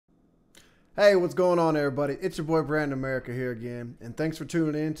Hey, what's going on, everybody? It's your boy Brandin America here again, and thanks for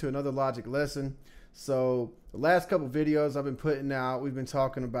tuning in to another Logic lesson. So, the last couple videos I've been putting out, we've been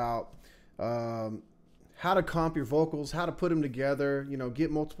talking about how to comp your vocals, how to put them together, get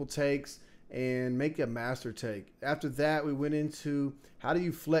multiple takes, and make a master take. After that, we went into how do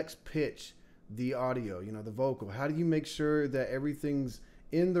you flex pitch the audio, the vocal. How do you make sure that everything's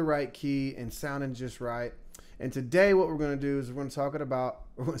in the right key and sounding just right? And today what we're going to do is we're going to talk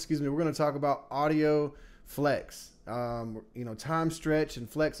about audio flex, time stretch and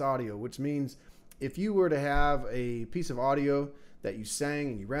flex audio, which means if you were to have a piece of audio that you sang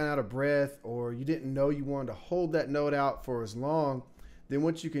and you ran out of breath, or you didn't know you wanted to hold that note out for as long, then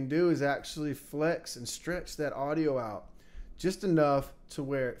what you can do is actually flex and stretch that audio out just enough to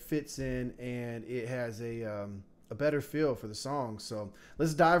where it fits in and it has a better feel for the song. So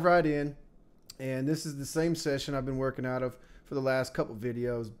let's dive right in. And this is the same session I've been working out of for the last couple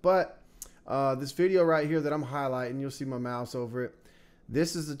videos. But this video right here that I'm highlighting, you'll see my mouse over it.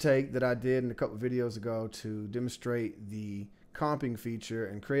 This is the take that I did in a couple videos ago to demonstrate the comping feature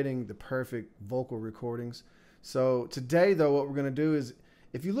and creating the perfect vocal recordings. So today, though, what we're going to do is,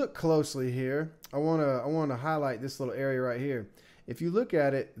 if you look closely here, I want to highlight this little area right here. If you look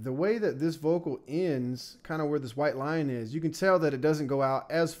at it, the way that this vocal ends, kind of where this white line is, you can tell that it doesn't go out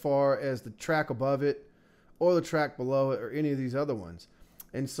as far as the track above it or the track below it or any of these other ones.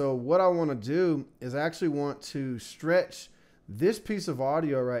 And so what I want to do is I actually want to stretch this piece of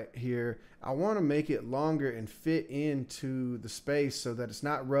audio right here. I want to make it longer and fit into the space so that it's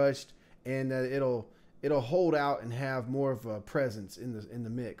not rushed and that it'll hold out and have more of a presence in the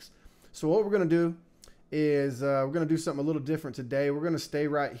mix. So what we're going to do is we're going to do something a little different today. We're going to stay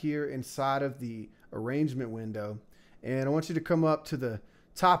right here inside of the arrangement window. And I want you to come up to the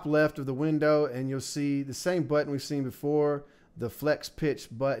top left of the window and you'll see the same button we've seen before, the flex pitch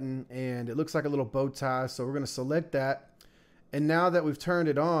button, and it looks like a little bow tie. So we're going to select that. And now that we've turned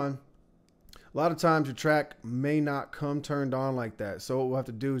it on, a lot of times your track may not come turned on like that. So what we'll have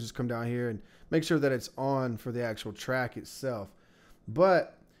to do is just come down here and make sure that it's on for the actual track itself.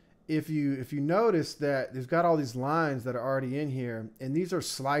 But if you notice that they've got all these lines that are already in here, and these are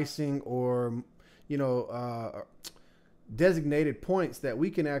slicing or designated points that we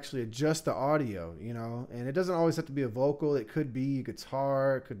can actually adjust the audio, and it doesn't always have to be a vocal. It could be a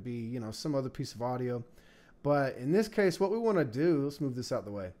guitar, it could be some other piece of audio. But in this case, what we want to do, let's move this out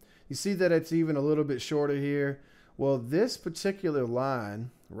the way. You see that it's even a little bit shorter here. Well, this particular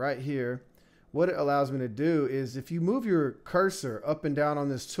line right here, what it allows me to do is, if you move your cursor up and down on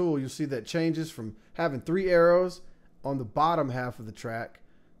this tool, you'll see that it changes from having 3 arrows on the bottom half of the track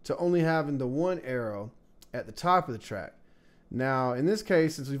to only having the 1 arrow at the top of the track. Now, in this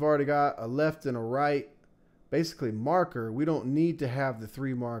case, since we've already got a left and a right, basically marker, we don't need to have the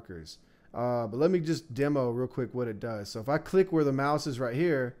 3 markers. But let me just demo real quick what it does. So if I click where the mouse is right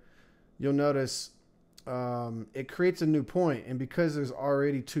here, you'll notice it creates a new point, and because there's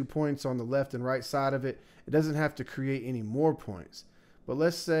already 2 points on the left and right side of it, it doesn't have to create any more points. But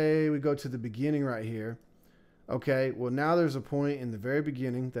let's say we go to the beginning right here. Okay, well, now there's a point in the very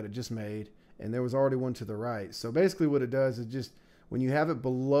beginning that it just made, and there was already one to the right. So basically what it does is, just when you have it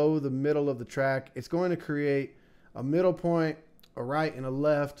below the middle of the track, it's going to create a middle point, a right and a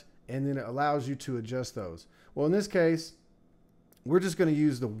left, and then it allows you to adjust those. Well, in this case, we're just going to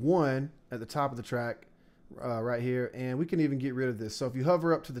use the 1 at the top of the track right here, and we can even get rid of this. So if you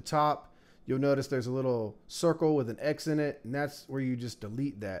hover up to the top, you'll notice there's a little circle with an X in it, and that's where you just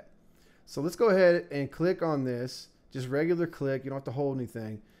delete that. So let's go ahead and click on this, just regular click. You don't have to hold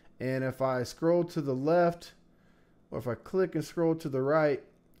anything. And if I scroll to the left, or if I click and scroll to the right,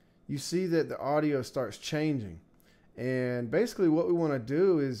 you see that the audio starts changing. And basically what we want to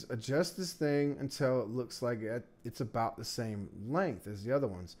do is adjust this thing until it looks like it's about the same length as the other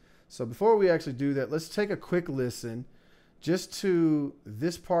ones. So before we actually do that, let's take a quick listen just to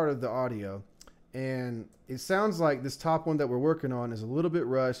this part of the audio. And it sounds like this top one that we're working on is a little bit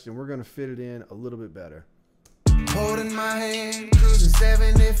rushed, and we're going to fit it in a little bit better. Holding my hand, cruising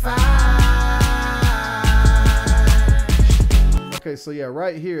 75. Okay, so yeah,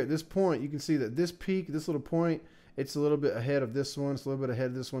 right here at this point, you can see that this peak, this little point, it's a little bit ahead of this one. It's a little bit ahead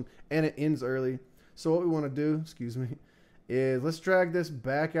of this one, and it ends early. So what we want to do, is let's drag this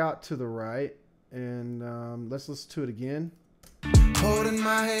back out to the right, and let's listen to it again. Holding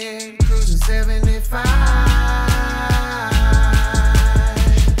my hand, cruising 75.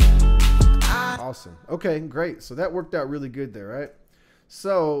 Awesome. Okay, great. So that worked out really good there, right?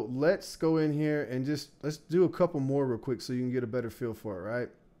 So let's go in here and let's do a couple more real quick so you can get a better feel for it, right?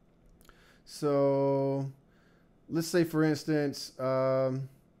 So let's say, for instance,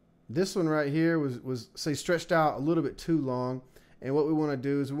 This one right here was say stretched out a little bit too long. And what we want to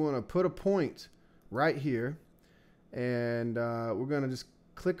do is we want to put a point right here, and we're going to just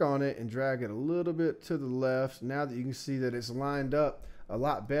click on it and drag it a little bit to the left. Now that you can see that it's lined up a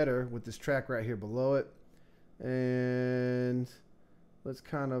lot better with this track right here below it. And let's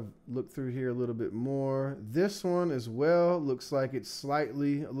kind of look through here a little bit more. This one as well looks like it's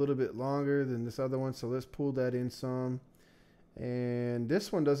slightly a little bit longer than this other one, so let's pull that in some. And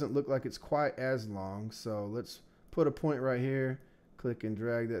this one doesn't look like it's quite as long, so let's put a point right here, click and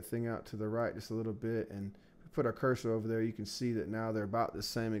drag that thing out to the right just a little bit, and if we put our cursor over there, you can see that now they're about the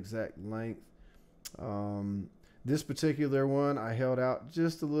same exact length. This particular one I held out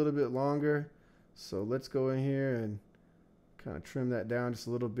just a little bit longer, so let's go in here and kind of trim that down just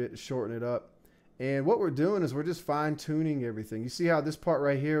a little bit to shorten it up. And what we're doing is we're just fine-tuning everything. You see how this part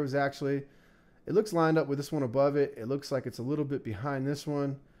right here was actually, it looks lined up with this one above it. It looks like it's a little bit behind this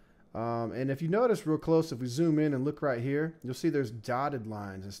one. And if you notice real close, if we zoom in and look right here, you'll see there's dotted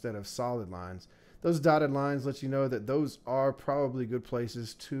lines instead of solid lines. Those dotted lines let you know that those are probably good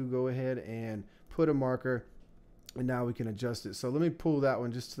places to go ahead and put a marker. And now we can adjust it. So let me pull that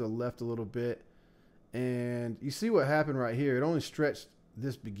one just to the left a little bit. And you see what happened right here. It only stretched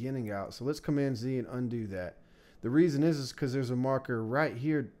this beginning out. So let's Command Z and undo that. The reason is because there's a marker right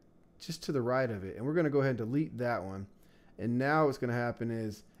here just to the right of it. And we're going to go ahead and delete that one. And now what's going to happen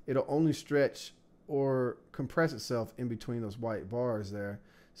is it'll only stretch or compress itself in between those white bars there.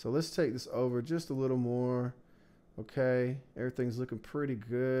 So let's take this over just a little more. Okay, everything's looking pretty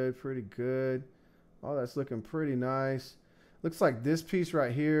good, pretty good. Oh, that's looking pretty nice. Looks like this piece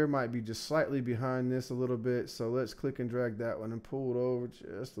right here might be just slightly behind this a little bit. So let's click and drag that one and pull it over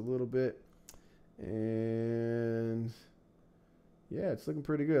just a little bit. And yeah, it's looking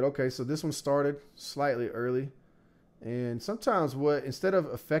pretty good. Okay, so this one started slightly early. And sometimes instead of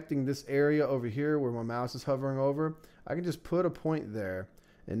affecting this area over here where my mouse is hovering over, I can just put a point there.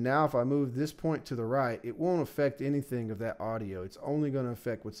 And now if I move this point to the right, it won't affect anything of that audio. It's only going to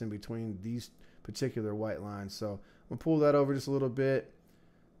affect what's in between these particular white lines. So I'm gonna pull that over just a little bit.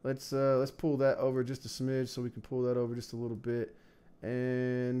 Let's pull that over just a smidge so we can pull that over just a little bit.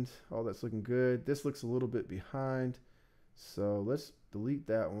 And oh, that's looking good. This looks a little bit behind. So let's delete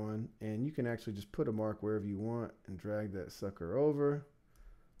that one, and you can actually just put a mark wherever you want and drag that sucker over.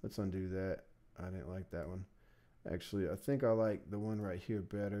 Let's undo that. I didn't like that one. Actually, I think I like the one right here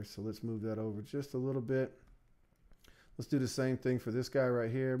better. So let's move that over just a little bit. Let's do the same thing for this guy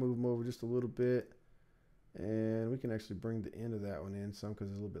right here. Move him over just a little bit. And we can actually bring the end of that one in some because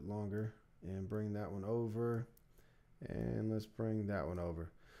it's a little bit longer. And bring that one over. And let's bring that one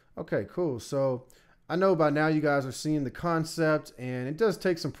over. Okay, cool. So I know by now you guys are seeing the concept, and it does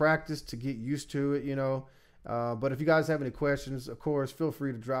take some practice to get used to it, you know. But if you guys have any questions, of course, feel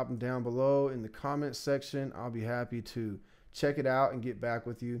free to drop them down below in the comments section. I'll be happy to check it out and get back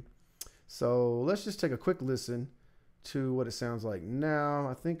with you. So let's just take a quick listen to what it sounds like now.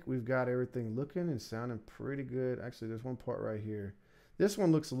 I think we've got everything looking and sounding pretty good. Actually, there's one part right here. This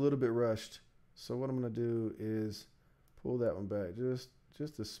one looks a little bit rushed. So what I'm going to do is pull that one back just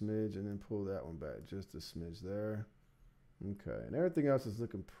a smidge, and then pull that one back just a smidge there. Okay, and everything else is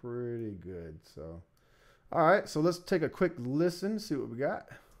looking pretty good. So all right, so let's take a quick listen, see what we got.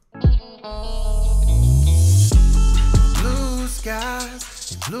 Blue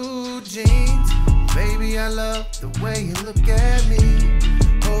skies and blue jeans, baby, I love the way you look at me,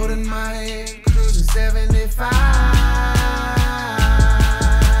 holding my hand, cruising 75.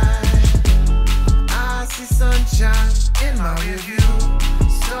 I see sunshine in my review,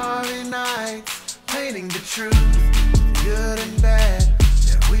 starry nights painting the truth, the good and bad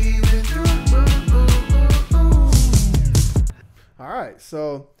that we've been through. All right,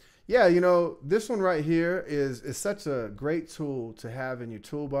 so yeah, you know, this one right here is such a great tool to have in your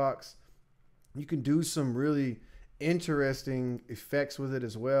toolbox. You can do some really interesting effects with it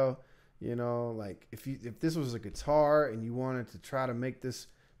as well. You know, like if this was a guitar and you wanted to try to make this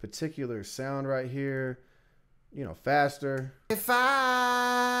particular sound right here, you know, faster.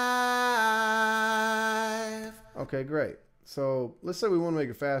 Okay, great. So let's say we want to make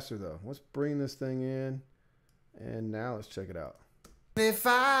it faster though. Let's bring this thing in, and now let's check it out. Had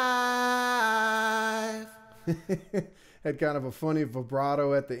kind of a funny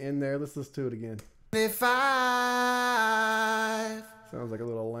vibrato at the end there. Let's listen to it again. Sounds like a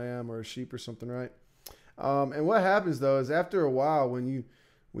little lamb or a sheep or something, right? And what happens though is after a while, when you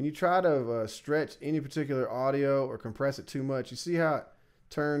try to stretch any particular audio or compress it too much, you see how it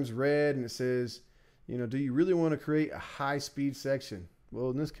turns red and it says, you know, do you really want to create a high speed section?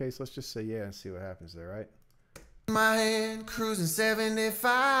 Well, in this case, let's just say yeah and see what happens there, right? My head cruising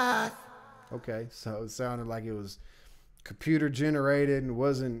 75. Okay, so it sounded like it was computer generated and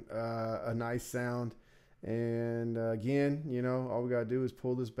wasn't a nice sound. And again, you know, all we gotta do is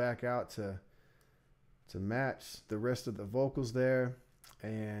pull this back out to match the rest of the vocals there.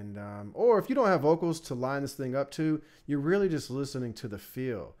 And or if you don't have vocals to line this thing up to, you're really just listening to the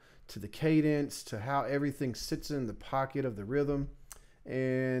feel, to the cadence, to how everything sits in the pocket of the rhythm.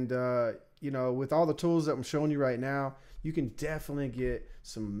 And you know, with all the tools that I'm showing you right now, you can definitely get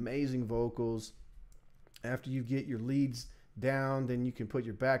some amazing vocals. After you get your leads down, then you can put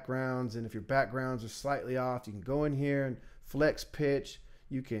your backgrounds, and if your backgrounds are slightly off, you can go in here and flex pitch.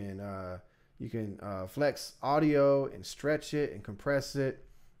 You can flex audio and stretch it and compress it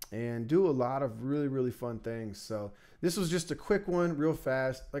and do a lot of really fun things. So this was just a quick one, real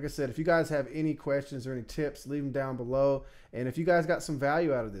fast. Like I said, if you guys have any questions or any tips, leave them down below. And if you guys got some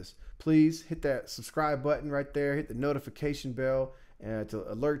value out of this, please hit that subscribe button right there, hit the notification bell to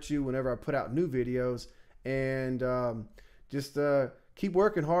alert you whenever I put out new videos. And just keep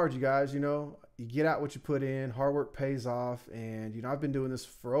working hard, you guys. You know, you get out what you put in. Hard work pays off. And you know, I've been doing this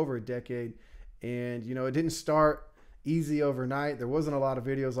for over a decade, and you know, it didn't start easy overnight. There wasn't a lot of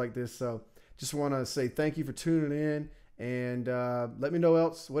videos like this. So just want to say thank you for tuning in, and let me know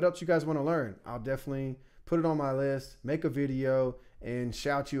what else you guys want to learn. I'll definitely put it on my list, make a video, and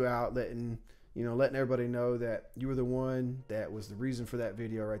shout you out, letting everybody know that you were the one that was the reason for that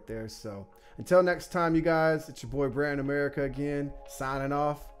video right there. So until next time, you guys, it's your boy Brandin America again, signing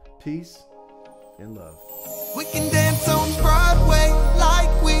off. Peace and love. We can dance on Broadway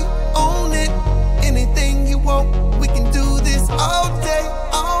like we own it. Anything you want, we can do this all day.